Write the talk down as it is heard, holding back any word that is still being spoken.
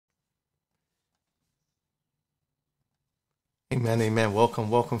Amen, amen.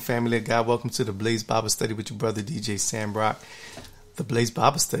 Welcome, family of God. Welcome to the Blaze Bible Study with your brother DJ SAMROCK. The Blaze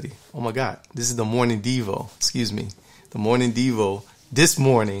Bible Study. Oh my God, this is the morning Devo. Excuse me, the morning Devo. This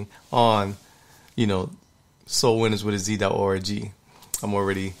morning on, soulwinnerswithaz.org. I'm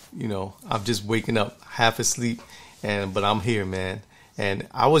already, I'm just waking up, half asleep, but I'm here, man. And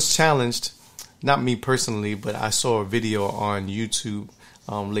I was challenged, not me personally, but I saw a video on YouTube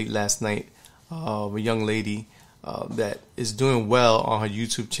late last night of a young lady that is doing well on her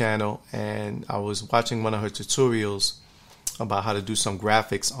YouTube channel, and I was watching one of her tutorials about how to do some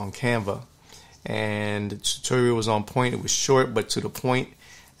graphics on Canva, and the tutorial was on point. It was short but to the point,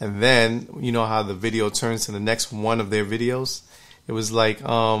 and then you know how the video turns to the next one of their videos. It was like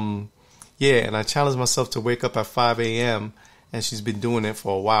and I challenged myself to wake up at 5 a.m. and she's been doing it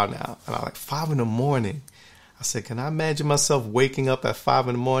for a while now, and I'm like, 5 in the morning. I said, can I imagine myself waking up at 5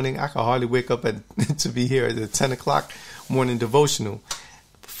 in the morning? I can hardly wake up to be here at the 10 o'clock morning devotional.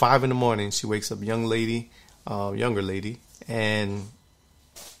 5 in the morning, she wakes up, younger lady, and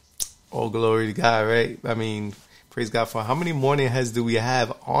all glory to God, right? I mean, praise God for how many morning heads do we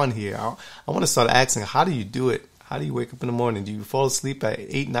have on here? I want to start asking, how do you do it? How do you wake up in the morning? Do you fall asleep at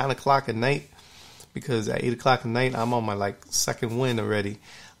 8, 9 o'clock at night? Because at 8 o'clock at night, I'm on my second wind already.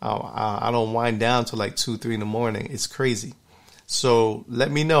 I don't wind down till 2, 3 in the morning. It's crazy. So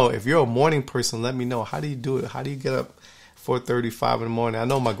let me know if you're a morning person. Let me know, how do you do it? How do you get up 4:30, 5 in the morning? I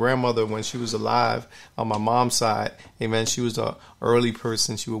know my grandmother, when she was alive on my mom's side, amen, she was a early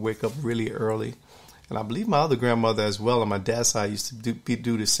person. She would wake up really early, and I believe my other grandmother as well on my dad's side used to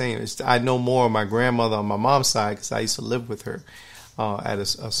do the same. I know more of my grandmother on my mom's side because I used to live with her at a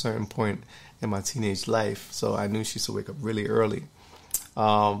certain point in my teenage life. So I knew she used to wake up really early.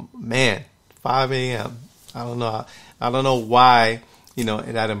 5 a.m. I don't know why,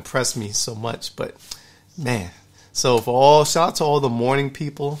 that impressed me so much, but man. So shout out to all the morning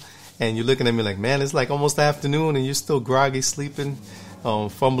people, and you're looking at me like, man, it's almost afternoon and you're still groggy, sleeping,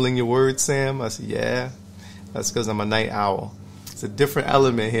 fumbling your words, Sam. I said, yeah, that's because I'm a night owl. It's a different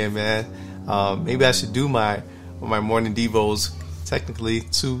element here, man. Maybe I should do my morning devos. Technically,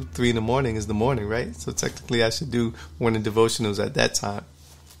 2, 3 in the morning is the morning, right? So technically, I should do morning devotionals at that time.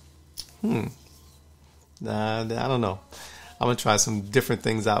 Nah, I don't know. I'm going to try some different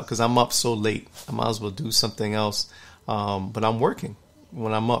things out because I'm up so late. I might as well do something else. But I'm working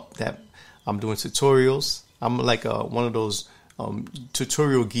when I'm up. I'm doing tutorials. I'm like one of those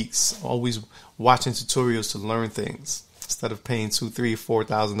tutorial geeks, always watching tutorials to learn things instead of paying $2,000,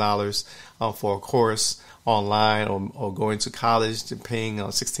 $3,000, $4,000 for a course online, or going to college and paying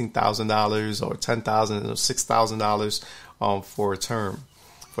 $16,000 or $10,000 or $6,000 for a term,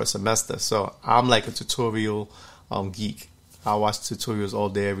 for a semester. So I'm like a tutorial geek. I watch tutorials all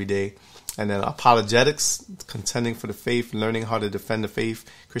day, every day. And then apologetics, contending for the faith, learning how to defend the faith,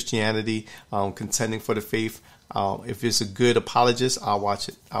 Christianity, contending for the faith. If it's a good apologist, I'll watch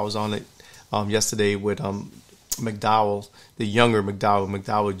it. I was on it yesterday with McDowell, the younger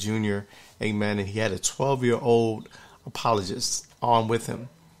McDowell Jr., amen, and he had a 12-year-old apologist on with him.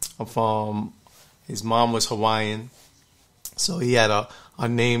 His mom was Hawaiian, so he had a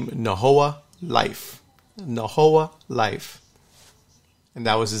name, Nahoa Life, and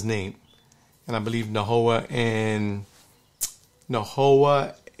that was his name. And I believe Nahoa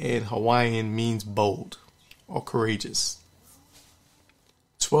in Hawaiian means bold or courageous.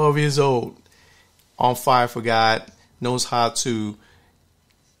 12 years old, on fire for God, knows how to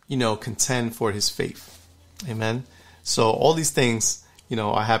contend for his faith. Amen. So all these things,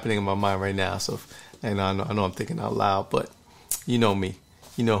 are happening in my mind right now. So, and I know I'm thinking out loud, but you know me,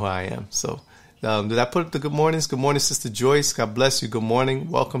 you know who I am. So, did I put up the good mornings? Good morning, Sister Joyce. God bless you. Good morning.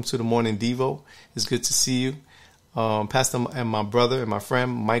 Welcome to the morning Devo. It's good to see you. Pastor and my brother and my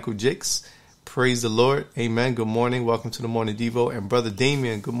friend, Michael Jakes. Praise the Lord. Amen. Good morning. Welcome to the morning Devo. And Brother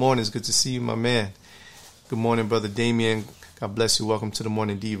Damien, good morning. It's good to see you, my man. Good morning, Brother Damien. God bless you. Welcome to the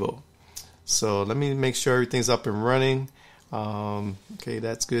morning Devo. So let me make sure everything's up and running. Okay,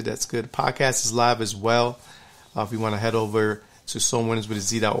 that's good. That's good. The podcast is live as well. If you want to head over to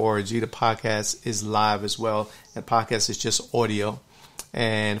soulwinnerswithaz.org, the podcast is live as well. And podcast is just audio.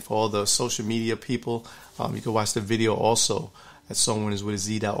 And for all the social media people, you can watch the video also at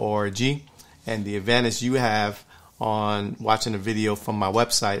soulwinnerswithaz.org. And the advantage you have on watching the video from my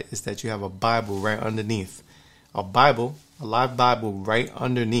website is that you have a Bible right underneath. A live Bible right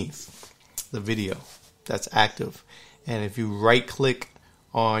underneath the video that's active. And if you right click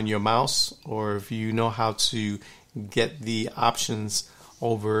on your mouse, or if you know how to get the options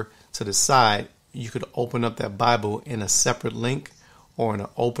over to the side, you could open up that Bible in a separate link, or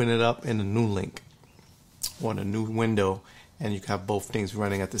open it up in a new link or in a new window, and you can have both things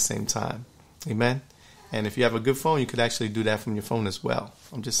running at the same time. Amen. And if you have a good phone, you could actually do that from your phone as well.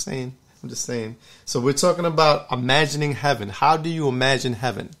 I'm just saying. So we're talking about imagining heaven. How do you imagine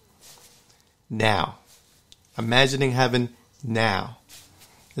heaven? Now. Imagining heaven now.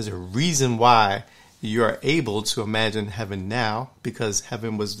 There's a reason why you are able to imagine heaven now, because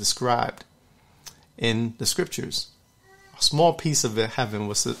heaven was described in the scriptures. A small piece of heaven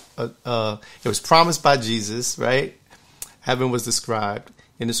was it was promised by Jesus, right? Heaven was described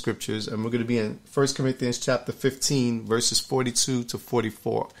in the scriptures, and we're going to be in 1 Corinthians chapter 15, verses 42 to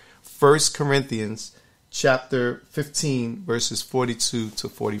 44. 1 Corinthians chapter 15, verses 42 to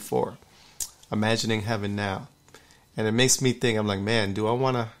 44. Imagining heaven now. And it makes me think, I'm like, man, do I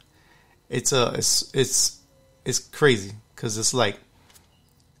want to? It's crazy, because it's like,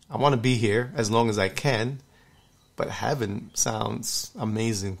 I want to be here as long as I can, but heaven sounds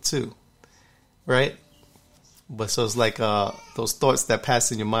amazing too, right? But so it's like those thoughts that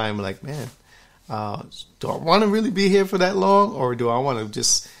pass in your mind, like, man, do I want to really be here for that long, or do I want to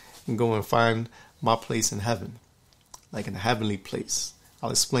just go and find my place in heaven, like in a heavenly place? I'll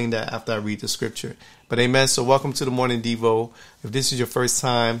explain that after I read the scripture. But amen. So welcome to the Morning Devo. If this is your first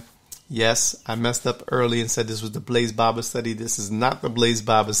time, yes, I messed up early and said this was the Blaze Bible Study. This is not the Blaze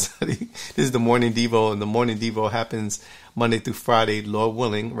Bible Study. This is the Morning Devo, and the Morning Devo happens Monday through Friday, Lord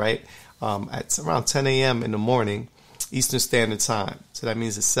willing, right? At around 10 a.m. in the morning, Eastern Standard Time. So that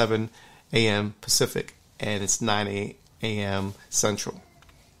means it's 7 a.m. Pacific, and it's 9 a.m. Central.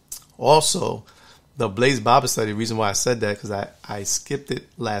 Also, the Blaze Bible Study, the reason why I said that, because I skipped it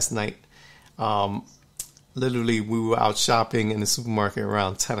last night. Literally, we were out shopping in the supermarket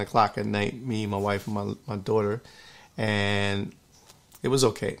around 10 o'clock at night, me, my wife, and my daughter. And it was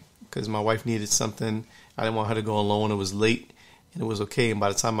okay, because my wife needed something. I didn't want her to go alone. It was late, and it was okay. And by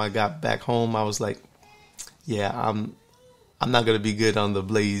the time I got back home, I was like, yeah, I'm not going to be good on the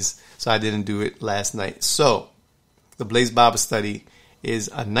Blaze, so I didn't do it last night. So the Blaze Bible Study is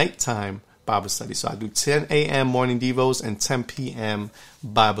a nighttime Bible study. So I do 10 a.m. morning devos and 10 p.m.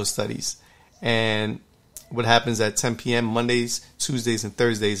 Bible studies. And what happens at 10 p.m. Mondays, Tuesdays, and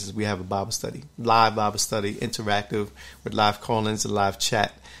Thursdays is we have a Bible study, live Bible study, interactive with live call-ins and live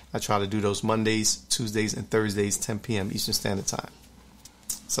chat. I try to do those Mondays, Tuesdays, and Thursdays, 10 p.m. Eastern Standard Time.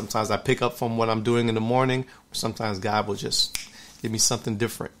 Sometimes I pick up from what I'm doing in the morning, or sometimes God will just give me something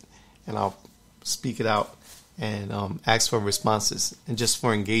different, and I'll speak it out and ask for responses and just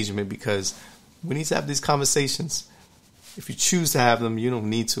for engagement, because we need to have these conversations. If you choose to have them, you don't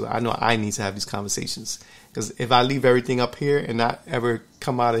need to. I know I need to have these conversations, because if I leave everything up here and not ever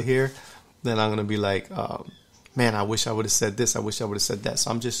come out of here, then I'm going to be like, man, I wish I would have said this. I wish I would have said that. So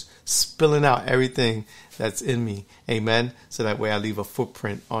I'm just spilling out everything that's in me. Amen. So that way I leave a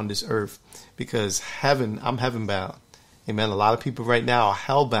footprint on this earth, because heaven, I'm heaven bound. Amen. A lot of people right now are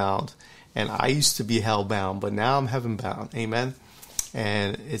hell bound. And I used to be hell-bound, but now I'm heaven-bound. Amen?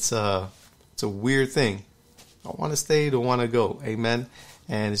 And it's a weird thing. I want to stay, don't want to go. Amen?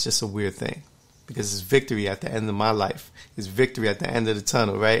 And it's just a weird thing, because it's victory at the end of my life. It's victory at the end of the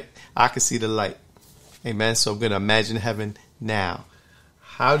tunnel, right? I can see the light. Amen? So I'm going to imagine heaven now.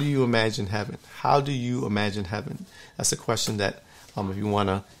 How do you imagine heaven? How do you imagine heaven? That's a question that if you want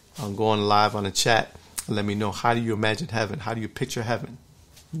to go on live on the chat and let me know, how do you imagine heaven? How do you picture heaven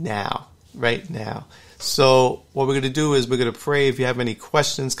now? Right now. So what we're going to do is we're going to pray. If you have any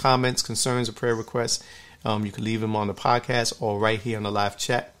questions, comments, concerns, or prayer requests, you can leave them on the podcast or right here on the live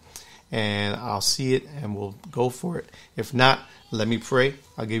chat, and I'll see it and we'll go for it. If not, let me pray.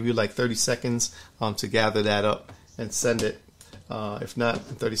 I'll give you like 30 seconds to gather that up and send it. If not,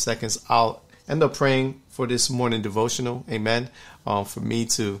 in 30 seconds, I'll end up praying for this morning devotional. Amen. For me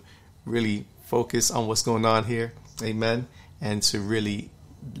to really focus on what's going on here. Amen. And to really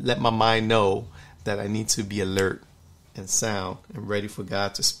let my mind know that I need to be alert and sound and ready for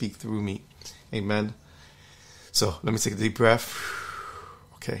God to speak through me. Amen. So let me take a deep breath.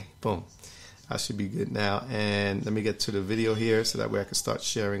 Okay, boom. I should be good now. And let me get to the video here so that way I can start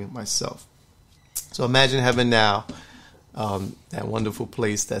sharing myself. So imagine heaven now, that wonderful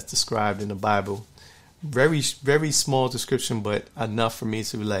place that's described in the Bible. Very, very small description, but enough for me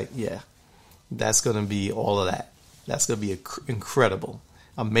to be like, yeah, that's going to be all of that. That's going to be incredible.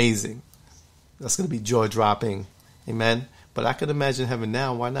 Amazing. That's going to be jaw-dropping. Amen. But I could imagine heaven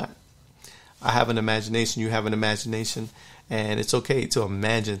now. Why not? I have an imagination. You have an imagination. And it's okay to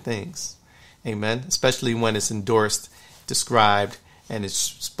imagine things. Amen. Especially when it's endorsed, described, and it's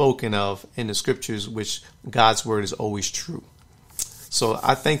spoken of in the scriptures, which God's word is always true. So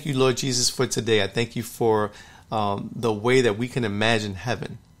I thank you, Lord Jesus, for today. I thank you for the way that we can imagine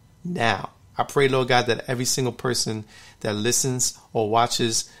heaven now. I pray, Lord God, that every single person that listens or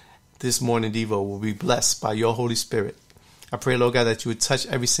watches this morning Devo will be blessed by your Holy Spirit. I pray, Lord God, that you would touch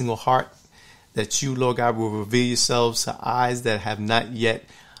every single heart, that you, Lord God, will reveal yourselves to eyes that have not yet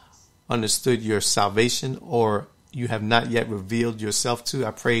understood your salvation or you have not yet revealed yourself to.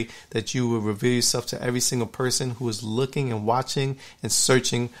 I pray that you will reveal yourself to every single person who is looking and watching and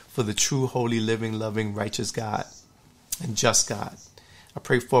searching for the true, holy, living, loving, righteous God and just God. I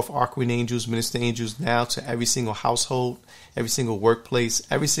pray forth arching angels, minister angels now to every single household, every single workplace,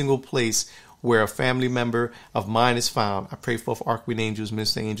 every single place where a family member of mine is found. I pray forth arching angels,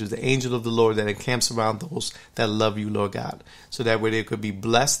 minister angels, the angel of the Lord that encamps around those that love you, Lord God, so that way they could be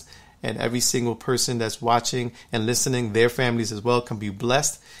blessed. And every single person that's watching and listening, their families as well, can be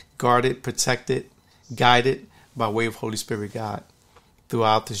blessed, guarded, protected, guided by way of Holy Spirit God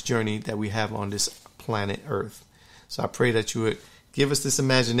throughout this journey that we have on this planet Earth. So I pray that you would give us this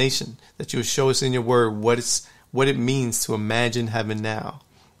imagination, that you would show us in your word what it means to imagine heaven now.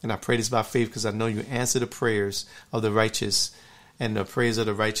 And I pray this by faith because I know you answer the prayers of the righteous, and the prayers of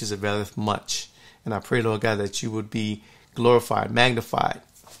the righteous availeth much. And I pray, Lord God, that you would be glorified, magnified.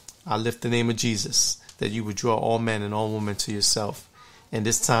 I lift the name of Jesus, that you would draw all men and all women to yourself in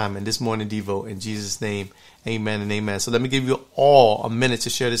this time and this morning Devo. In Jesus' name, amen and amen. So let me give you all a minute to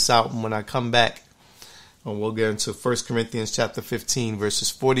share this out. And when I come back, we'll get into 1 Corinthians chapter 15, verses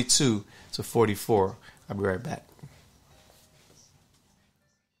 42 to 44. I'll be right back.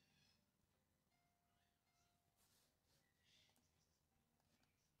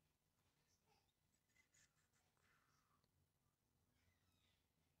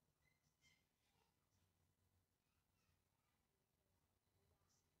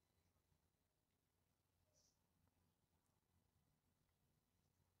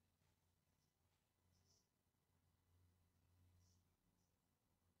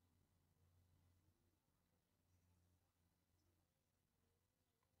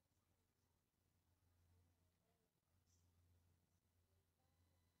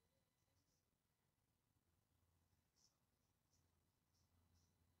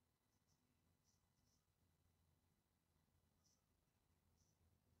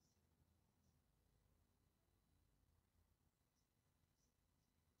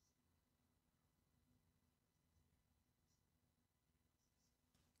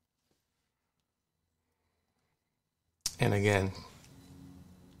 And again,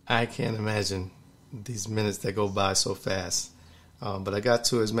 I can't imagine these minutes that go by so fast. But I got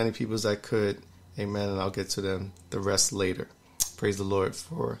to as many people as I could. Amen. And I'll get to the rest later. Praise the Lord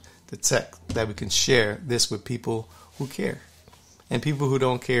for the tech that we can share this with people who care. And people who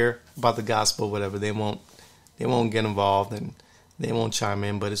don't care about the gospel, whatever, they won't get involved and they won't chime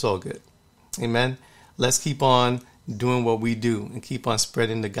in, but it's all good. Amen. Let's keep on doing what we do and keep on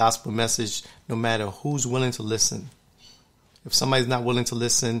spreading the gospel message no matter who's willing to listen. If somebody's not willing to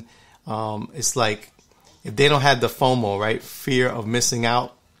listen, it's like if they don't have the FOMO, right? Fear of missing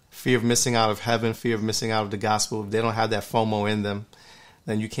out of heaven, fear of missing out of the gospel. If they don't have that FOMO in them,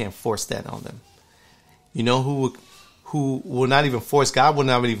 then you can't force that on them. You know who will not even force, God will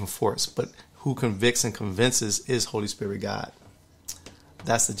not even force, but who convicts and convinces is Holy Spirit God.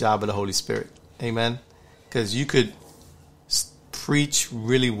 That's the job of the Holy Spirit. Amen. Because you could preach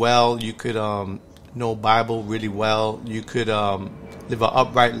really well. You could know Bible really well. You could live an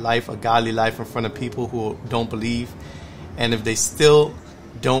upright life, a godly life in front of people who don't believe. And if they still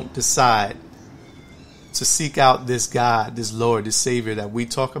don't decide to seek out this God, this Lord, this Savior that we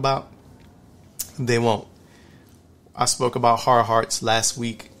talk about, they won't. I spoke about hard hearts last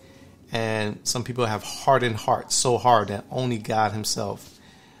week, and some people have hardened hearts so hard that only God himself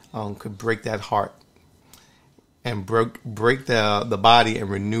could break that heart and break the body and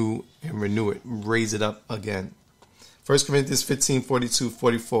renew it, raise it up again. 1 Corinthians 15, 42,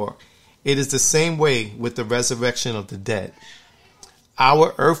 44. It is the same way with the resurrection of the dead.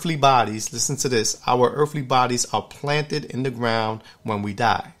 Our earthly bodies, listen to this, our earthly bodies are planted in the ground when we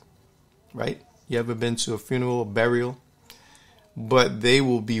die. Right? You ever been to a funeral or burial? But they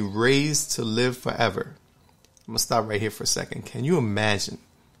will be raised to live forever. I'm going to stop right here for a second. Can you imagine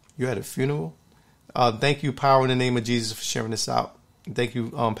you're at a funeral? Thank you, Power in the Name of Jesus, for sharing this out. Thank you,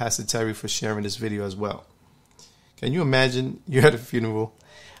 Pastor Terry, for sharing this video as well. Can you imagine you're at a funeral?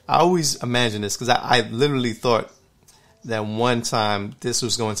 I always imagine this because I literally thought that one time this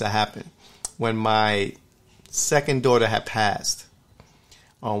was going to happen. When my second daughter had passed,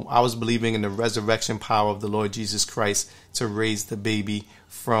 I was believing in the resurrection power of the Lord Jesus Christ to raise the baby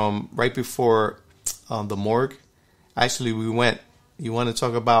from right before the morgue. Actually, we went. You want to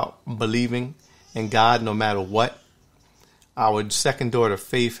talk about believing in God no matter what? Our second daughter,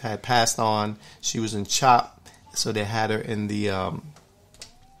 Faith, had passed on. She was in CHOP, so they had her in the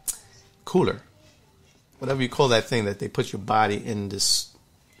cooler. Whatever you call that thing that they put your body in, this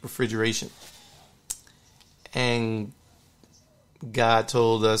refrigeration. And God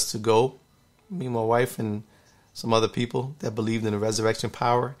told us to go, me and my wife and some other people that believed in the resurrection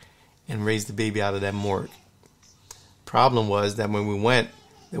power, and raise the baby out of that morgue. Problem was that when we went,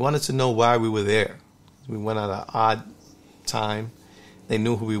 they wanted to know why we were there. We went at an odd time. They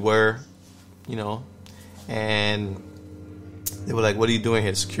knew who we were, and they were like, "What are you doing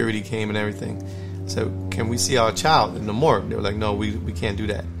here?" Security came and everything. So, "Can we see our child in the morgue?" They were like, "No, we can't do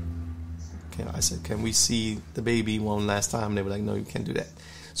that." I said, "Can we see the baby one last time?" And they were like, "No, you can't do that."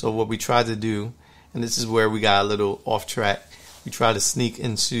 So what we tried to do, and this is where we got a little off track, we tried to sneak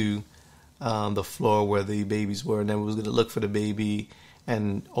into the floor where the babies were, and then we was going to look for the baby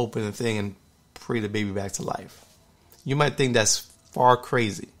and open the thing and pray the baby back to life. You might think that's far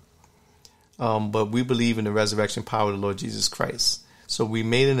crazy, but we believe in the resurrection power of the Lord Jesus Christ. So we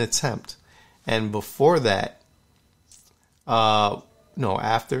made an attempt, and before that, after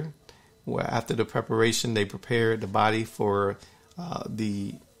the preparation, they prepared the body for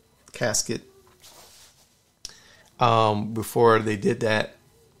the casket. Before they did that,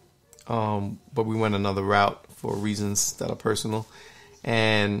 but we went another route for reasons that are personal,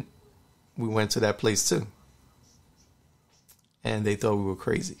 and we went to that place too. And they thought we were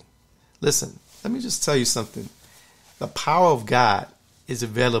crazy. Listen, let me just tell you something. The power of God is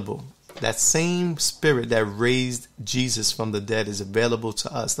available. That same spirit that raised Jesus from the dead is available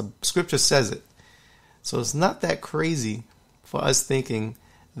to us. The scripture says it. So it's not that crazy for us thinking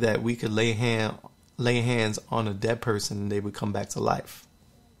that we could lay hands on a dead person and they would come back to life.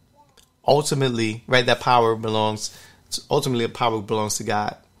 Ultimately, right, the power belongs to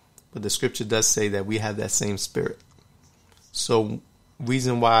God. But the scripture does say that we have that same spirit. So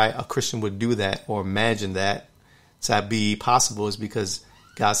reason why a Christian would do that or imagine that to be possible is because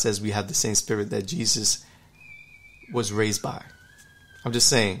God says we have the same spirit that Jesus was raised by. I'm just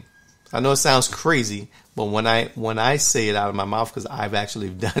saying. I know it sounds crazy, but when I say it out of my mouth, because I've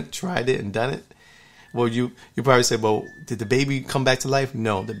actually tried it and done it, well, you probably say, well, did the baby come back to life?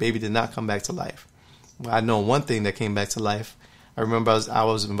 No, the baby did not come back to life. Well, I know one thing that came back to life. I remember I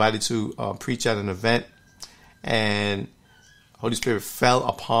was invited to preach at an event, and Holy Spirit fell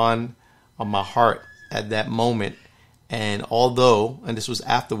upon my heart at that moment. And this was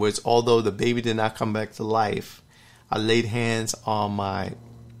afterwards, although the baby did not come back to life, I laid hands on my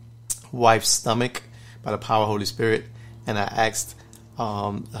wife's stomach by the power of the Holy Spirit, and I asked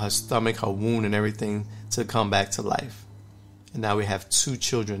her stomach, her wound and everything to come back to life. And now we have 2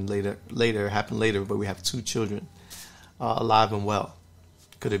 children later, it happened later, but we have 2 children alive and well.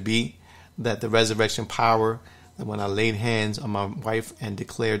 Could it be that the resurrection power, that when I laid hands on my wife and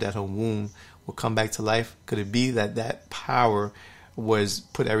declared that her wound will come back to life, could it be that power was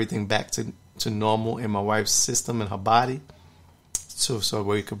put everything back to normal in my wife's system and her body, so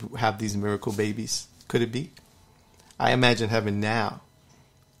we could have these miracle babies? Could it be? I imagine heaven now.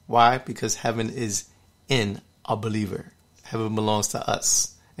 Why? Because heaven is in a believer. Heaven belongs to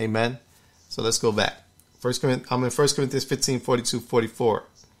us. Amen. So let's go back. I'm in 1 Corinthians 15, 42, 44.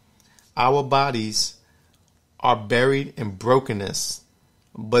 Our bodies are buried in brokenness,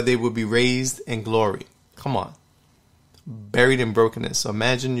 but they will be raised in glory. Come on. Buried in brokenness. So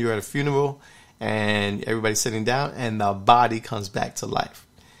imagine you're at a funeral and everybody's sitting down and the body comes back to life.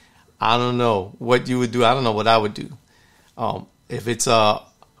 I don't know what you would do. I don't know what I would do. If it's a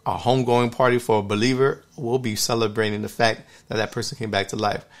homegoing party for a believer, we'll be celebrating the fact that person came back to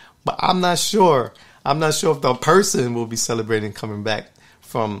life. But I'm not sure. I'm not sure if the person will be celebrating coming back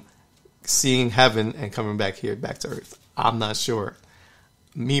from seeing heaven and coming back here, back to earth. I'm not sure.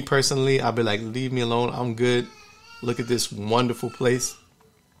 Me personally, I'll be like, leave me alone. I'm good. Look at this wonderful place.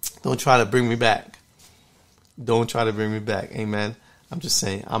 Don't try to bring me back. Don't try to bring me back. Amen. I'm just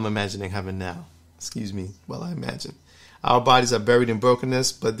saying, I'm imagining heaven now. Excuse me while I imagine. Our bodies are buried in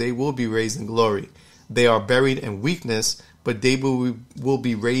brokenness, but they will be raised in glory. They are buried in weakness, but they will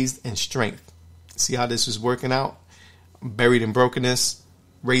be raised in strength. See how this is working out? Buried in brokenness,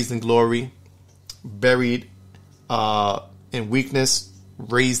 raised in glory, buried in weakness,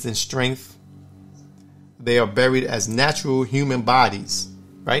 raised in strength. They are buried as natural human bodies,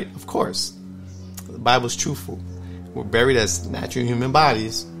 right? Of course. The Bible's truthful. We're buried as natural human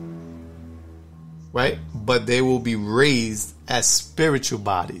bodies, right? But they will be raised as spiritual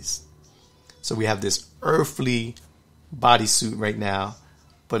bodies. So we have this earthly bodysuit right now,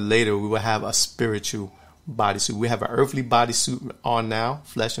 but later we will have a spiritual bodysuit. We have an earthly bodysuit on now,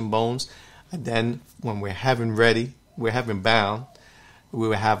 flesh and bones. And then when we're heaven ready, we're heaven bound, we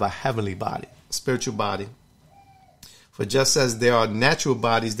will have a heavenly body, spiritual body. For just as there are natural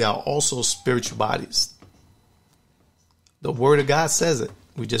bodies, there are also spiritual bodies. The Word of God says it.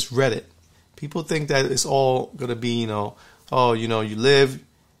 We just read it. People think that it's all going to be, you live,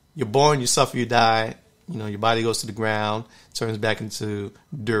 you're born, you suffer, you die. Your body goes to the ground, turns back into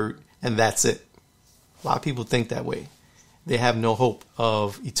dirt, and that's it. A lot of people think that way. They have no hope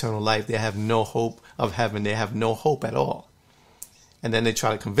of eternal life. They have no hope of heaven. They have no hope at all. And then they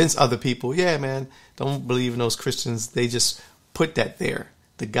try to convince other people, yeah, man, don't believe in those Christians. They just put that there.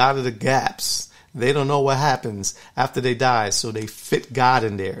 The God of the gaps. They don't know what happens after they die, so they fit God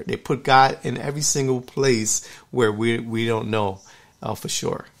in there. They put God in every single place where we don't know for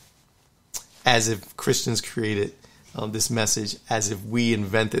sure. As if Christians created this message, as if we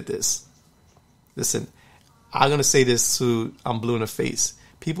invented this. Listen, I'm going to say this to, I'm blue in the face.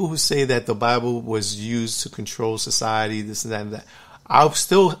 People who say that the Bible was used to control society, this and that and that.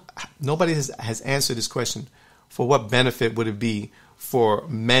 Nobody has answered this question. For what benefit would it be for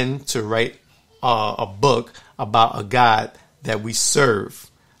men to write a book about a God that we serve?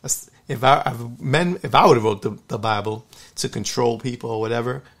 If I would have wrote the Bible to control people or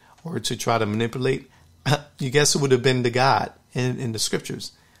whatever, or to try to manipulate, you guess who would have been the God in the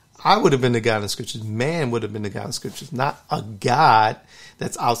scriptures? I would have been the God in the scriptures. Man would have been the God in the scriptures, not a God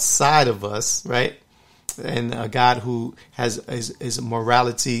that's outside of us, right? And a God who has his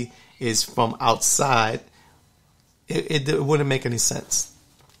morality is from outside. It wouldn't make any sense.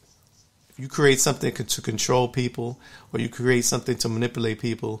 If you create something to control people, or you create something to manipulate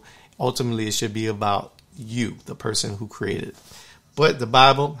people, ultimately it should be about you, the person who created it. But the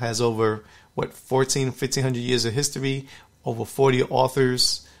Bible has over, 1,500 years of history, over 40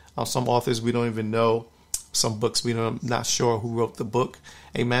 authors. Some authors we don't even know. Some books I'm not sure who wrote the book.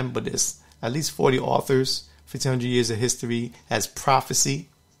 Amen. But there's at least 40 authors, 1,500 years of history, has prophecy,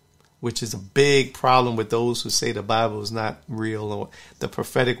 which is a big problem with those who say the Bible is not real, or the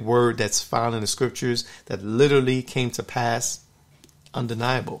prophetic word that's found in the scriptures that literally came to pass.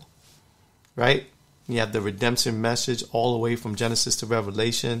 Undeniable, right? You have the redemption message all the way from Genesis to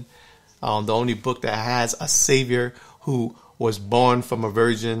Revelation. The only book that has a Savior who was born from a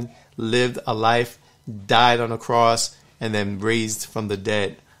virgin, lived a life, died on a cross, and then raised from the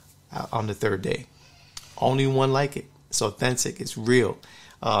dead on the third day. Only one like it. It's authentic. It's real.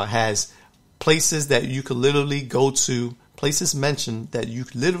 Has places that you could literally go to, places mentioned that you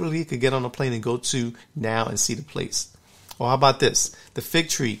literally could get on a plane and go to now and see the place. Or how about this? The fig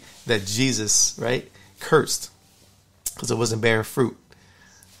tree that Jesus, right, cursed because it wasn't bearing fruit.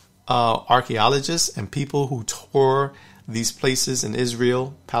 Archaeologists and people who tore these places in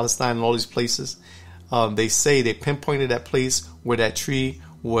Israel, Palestine, and all these places, they pinpointed that place where that tree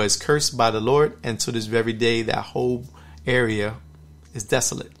was cursed by the Lord, and to this very day, that whole area is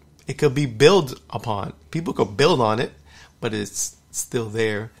desolate. It could be built upon. People could build on it, but it's still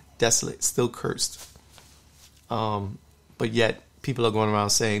there, desolate, still cursed. But yet, people are going around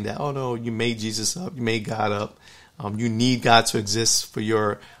saying that, oh no, you made Jesus up, you made God up. You need God to exist for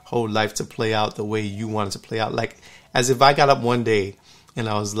your whole life to play out the way you want it to play out. Like, as if I got up one day and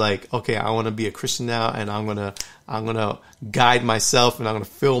I was like, okay, I want to be a Christian now, and I'm gonna guide myself, and I'm gonna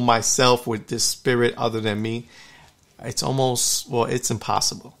fill myself with this spirit other than me. It's it's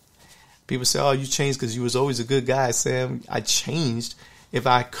impossible. People say, oh, you changed because you was always a good guy, Sam. I changed. If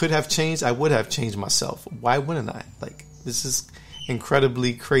I could have changed, I would have changed myself. Why wouldn't I? Like, this is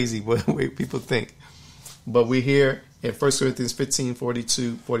incredibly crazy what way people think. But we're here in 1 Corinthians 15,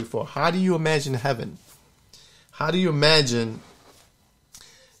 42, 44. How do you imagine heaven? How do you imagine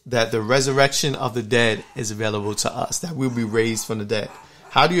that the resurrection of the dead is available to us, that we'll be raised from the dead?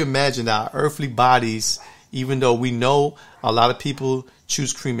 How do you imagine that our earthly bodies, even though we know a lot of people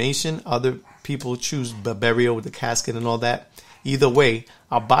choose cremation, other people choose burial with the casket and all that, either way,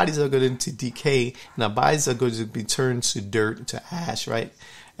 our bodies are going to decay, and our bodies are going to be turned to dirt, to ash, right?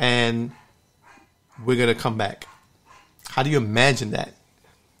 And we're going to come back. How do you imagine that?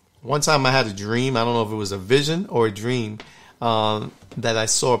 One time I had a dream. I don't know if it was a vision or a dream, that I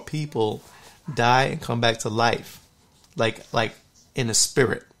saw people die and come back to life, like in a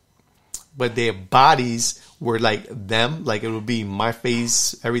spirit. But their bodies were like them, like it would be my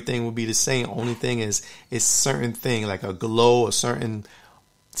face. Everything would be the same. Only thing is certain thing, like a glow, a certain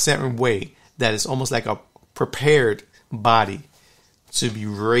way that is almost like a prepared body to be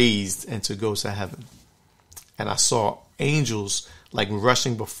raised and to go to heaven. And I saw angels like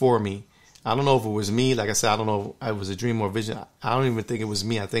rushing before me. I don't know if it was me. Like I said, I don't know if it was a dream or a vision. I don't even think it was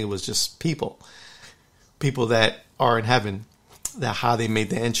me. I think it was just people that are in heaven, that how they made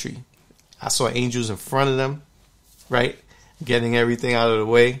the entry. I saw angels in front of them, right? Getting everything out of the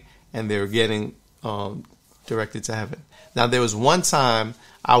way, and they were getting directed to heaven. Now, there was one time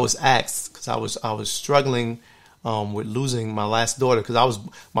I was asked, because I was struggling with losing my last daughter, because I was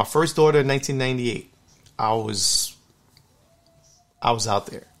my first daughter in 1998. I was out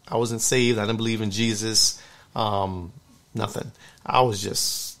there. I wasn't saved. I didn't believe in Jesus. Nothing. I was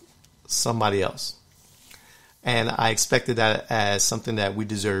just somebody else. And I expected that as something that we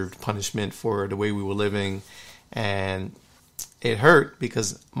deserved punishment for the way we were living. And it hurt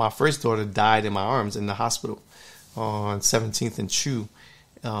because my first daughter died in my arms in the hospital on 17th and Chew.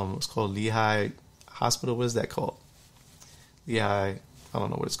 It's called Lehigh Hospital. What is that called? Lehigh, I don't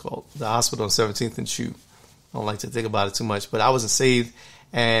know what it's called. The hospital on 17th and Chew. I don't like to think about it too much, but I wasn't saved.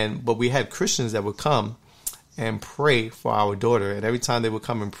 But we had Christians that would come and pray for our daughter. And every time they would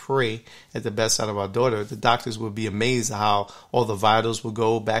come and pray at the bedside of our daughter, the doctors would be amazed at how all the vitals would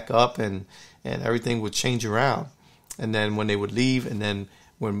go back up and everything would change around. And then when they would leave, and then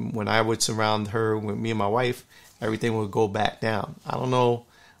when I would surround her with me and my wife, everything would go back down. I don't know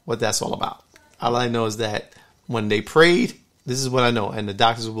what that's all about. All I know is that when they prayed, this is what I know, and the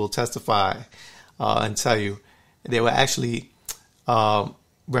doctors will testify and tell you, they will actually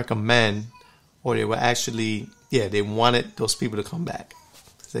recommend, or they were actually, they wanted those people to come back.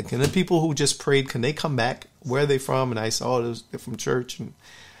 They said, can the people who just prayed, can they come back? Where are they from? And I said, they're from church.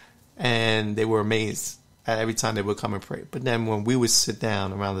 And they were amazed at every time they would come and pray. But then when we would sit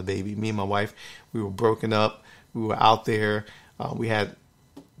down around the baby, me and my wife, we were broken up. We were out there. We had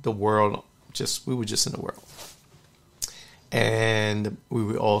the world, we were just in the world. And we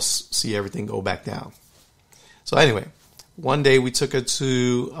would all see everything go back down. So anyway, one day we took her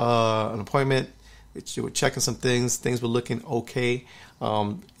to an appointment. She was checking some things. Things were looking okay.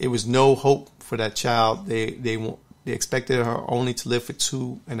 It was no hope for that child. They expected her only to live for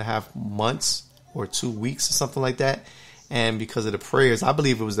 2.5 months or 2 weeks or something like that. And because of the prayers, I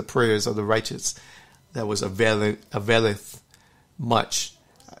believe it was the prayers of the righteous that was availeth much.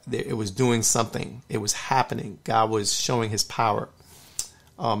 It was doing something. It was happening. God was showing his power.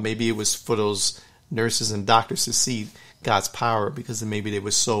 Maybe it was for those nurses and doctors to see God's power, because maybe they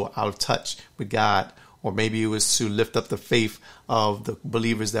were so out of touch with God, or maybe it was to lift up the faith of the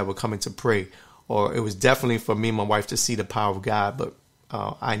believers that were coming to pray, or it was definitely for me and my wife to see the power of God. But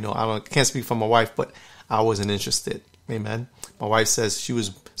I can't speak for my wife, but I wasn't interested. Amen. My wife says she was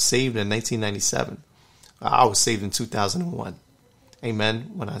saved in 1997. I was saved in 2001.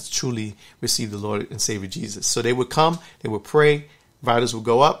 Amen. When I truly received the Lord and Savior Jesus. So they would come, they would pray, vitals would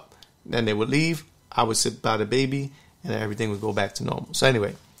go up, then they would leave. I would sit by the baby, and everything would go back to normal. So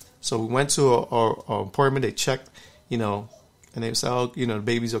anyway, so we went to our appointment. They checked, and they said, the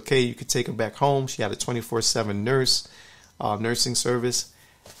baby's okay. You could take her back home. She had a 24/7 nursing service.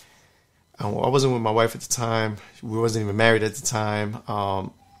 I wasn't with my wife at the time. We wasn't even married at the time.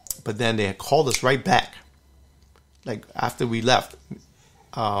 But then they had called us right back, like after we left.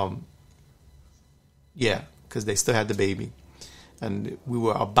 Because they still had the baby. And we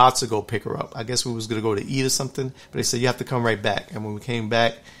were about to go pick her up. I guess we was going to go to eat or something. But they said, you have to come right back. And when we came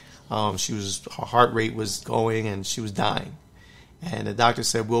back, her heart rate was going and she was dying. And the doctor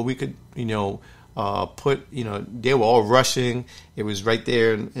said, well, we could, they were all rushing. It was right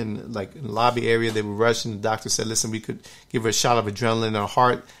there in the lobby area. They were rushing. The doctor said, listen, we could give her a shot of adrenaline in her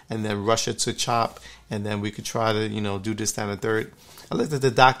heart and then rush her to CHOP. And then we could try to, do this, that, and the third. I looked at the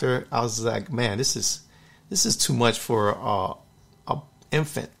doctor. I was like, man, this is too much for a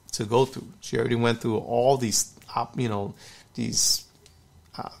infant to go through. She already went through all these,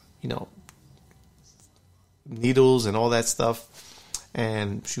 needles and all that stuff.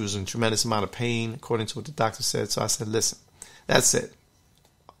 And she was in tremendous amount of pain, according to what the doctor said. So I said, listen, that's it.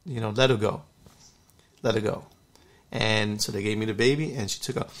 Let her go. Let her go. And so they gave me the baby, and she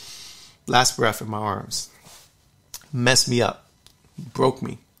took a last breath in my arms. Messed me up. Broke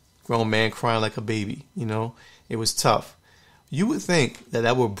me. Grown man crying like a baby. It was tough. You would think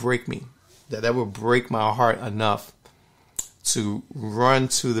that would break me, that would break my heart enough to run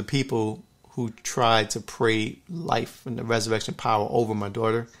to the people who tried to pray life and the resurrection power over my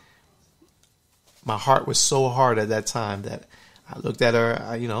daughter. My heart was so hard at that time that I looked at her,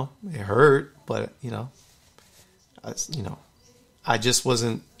 it hurt, but, I just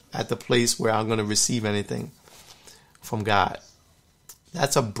wasn't at the place where I'm going to receive anything from God.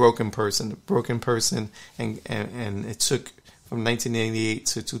 That's a broken person, and it took from 1988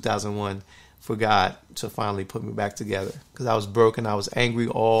 to 2001 for God to finally put me back together, because I was broken. I was angry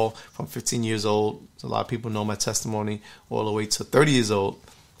all from 15 years old. A lot of people know my testimony, all the way to 30 years old.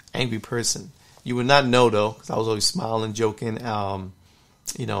 Angry person. You would not know, though, because I was always smiling, joking.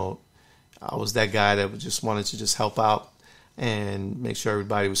 I was that guy that just wanted to just help out and make sure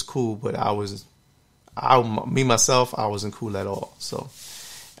everybody was cool. But me myself, I wasn't cool at all. So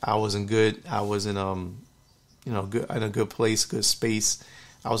I wasn't good. I wasn't good in a good place, good space.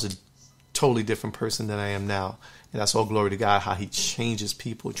 I was a totally different person than I am now. And that's all glory to God, how he changes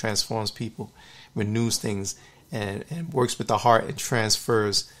people, transforms people, renews things, and works with the heart and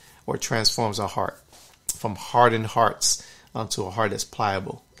transfers or transforms our heart from hardened hearts to a heart that's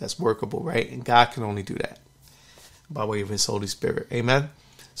pliable, that's workable, right? And God can only do that by way of his Holy Spirit. Amen.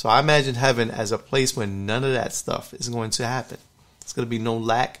 So I imagine heaven as a place where none of that stuff is going to happen. It's going to be no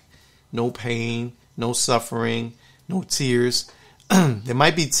lack, no pain, no suffering, no tears. There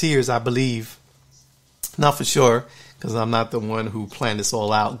might be tears, I believe. Not for sure, because I'm not the one who planned this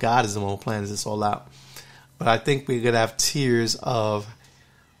all out. God is the one who plans this all out. But I think we're going to have tears of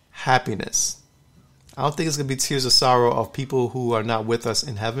happiness. I don't think it's going to be tears of sorrow of people who are not with us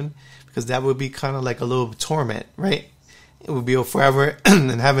in heaven, because that would be kind of like a little torment, right? It would be forever in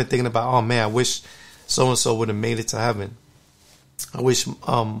heaven thinking about, oh man, I wish so-and-so would have made it to heaven. I wish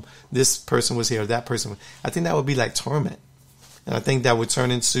this person was here or that person. I think that would be like torment. And I think that would turn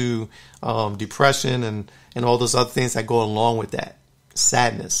into depression and all those other things that go along with that.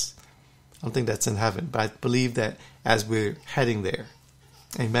 Sadness. I don't think that's in heaven. But I believe that as we're heading there,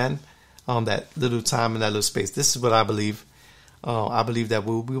 amen, that little time in that little space, this is what I believe. I believe that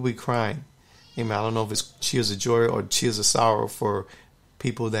we'll be crying. Amen. I don't know if it's tears of joy or tears of sorrow for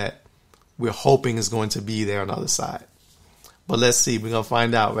people that we're hoping is going to be there on the other side. But let's see. We're going to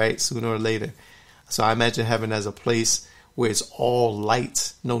find out, right? Sooner or later. So I imagine heaven as a place where it's all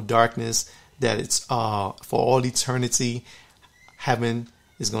light, no darkness, that it's for all eternity. Heaven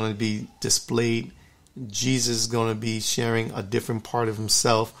is going to be displayed. Jesus is going to be sharing a different part of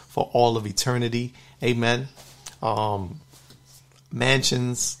himself for all of eternity. Amen.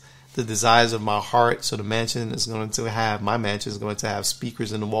 Mansions, the desires of my heart. So the mansion is going to have, my mansion is going to have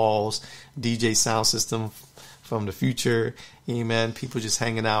speakers in the walls, DJ sound system from the future. Amen. People just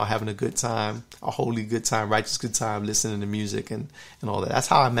hanging out, having a good time, a holy good time, righteous good time, listening to music and all that. That's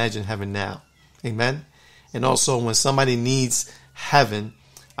how I imagine heaven now. Amen. And also when somebody needs heaven,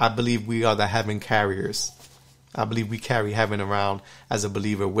 I believe we are the heaven carriers. I believe we carry heaven around as a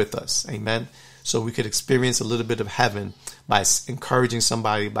believer with us. Amen. So we could experience a little bit of heaven by encouraging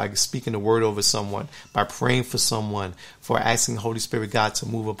somebody, by speaking the word over someone, by praying for someone, for asking Holy Spirit God to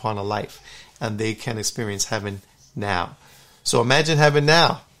move upon a life. And they can experience heaven now. So imagine heaven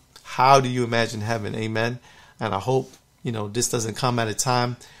now. How do you imagine heaven? Amen. And I hope, this doesn't come at a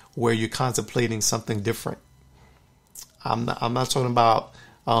time where you're contemplating something different. I'm not talking about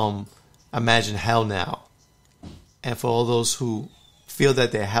imagine hell now. And for all those who feel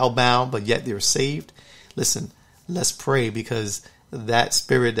that they're hellbound, but yet they're saved, listen, let's pray, because that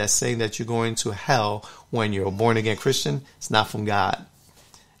spirit that's saying that you're going to hell when you're a born again Christian, it's not from God.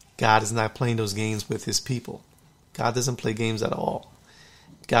 God is not playing those games with his people. God doesn't play games at all.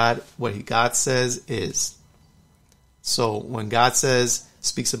 What God says is. So when God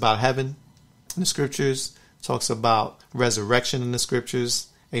speaks about heaven in the scriptures, talks about resurrection in the scriptures,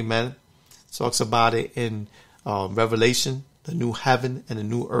 amen, talks about it in Revelation, the new heaven and the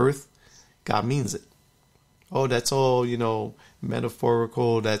new earth, God means it. Oh, that's all,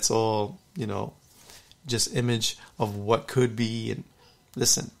 metaphorical. That's all, just image of what could be. And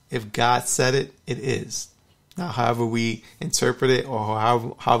listen, if God said it, it is. Now, however we interpret it or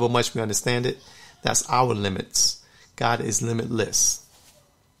however much we understand it, that's our limits. God is limitless.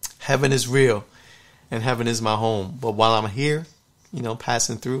 Heaven is real and heaven is my home. But while I'm here,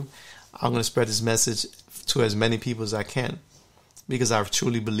 passing through, I'm going to spread this message to as many people as I can, because I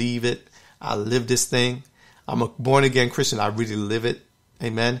truly believe it. I live this thing. I'm a born again Christian. I really live it.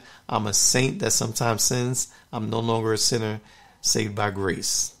 Amen. I'm a saint that sometimes sins. I'm no longer a sinner saved by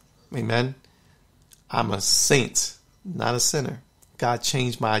grace. Amen. I'm a saint, not a sinner. God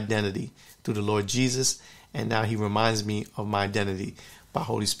changed my identity through the Lord Jesus, and now he reminds me of my identity by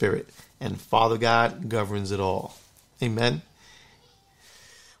Holy Spirit. And Father God governs it all. Amen.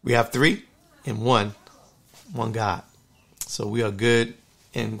 We have three in one God. So we are good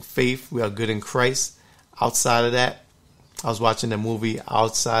in faith. We are good in Christ. Outside of that, I was watching the movie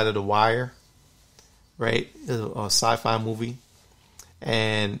Outside of the Wire, right? A sci-fi movie.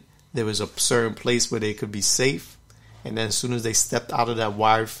 And there was a certain place where they could be safe. And then as soon as they stepped out of that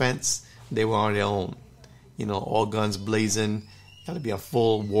wire fence, they were on their own. All guns blazing. Got to be a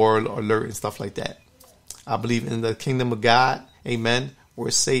full war alert and stuff like that. I believe in the kingdom of God. Amen.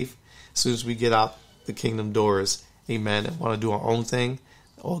 We're safe as soon as we get out the kingdom doors. Amen. And want to do our own thing.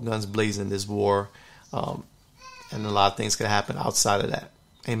 All guns blazing, this war. And a lot of things could happen outside of that.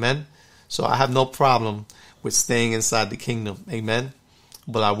 Amen. So I have no problem with staying inside the kingdom. Amen.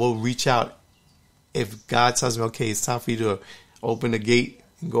 But I will reach out if God tells me, okay, it's time for you to open the gate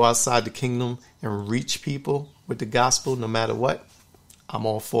and go outside the kingdom and reach people with the gospel, no matter what. I'm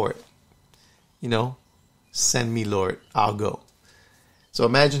all for it. You know, send me, Lord. I'll go. So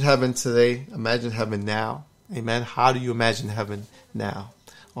imagine heaven today. Imagine heaven now. Amen. How do you imagine heaven now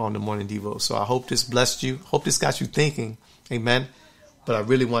on the Morning Devo? So I hope this blessed you. Hope this got you thinking. Amen. But I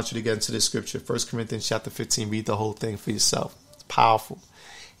really want you to get into this scripture. 1 Corinthians chapter 15. Read the whole thing for yourself. It's powerful.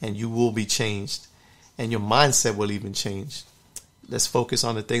 And you will be changed. And your mindset will even change. Let's focus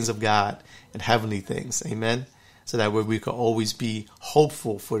on the things of God and heavenly things. Amen. So that way we can always be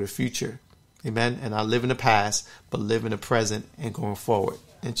hopeful for the future. Amen. And not live in the past, but live in the present and going forward.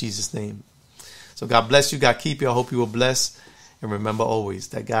 In Jesus' name. So God bless you. God keep you. I hope you will bless. And remember always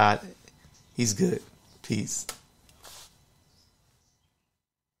that God, He's good. Peace.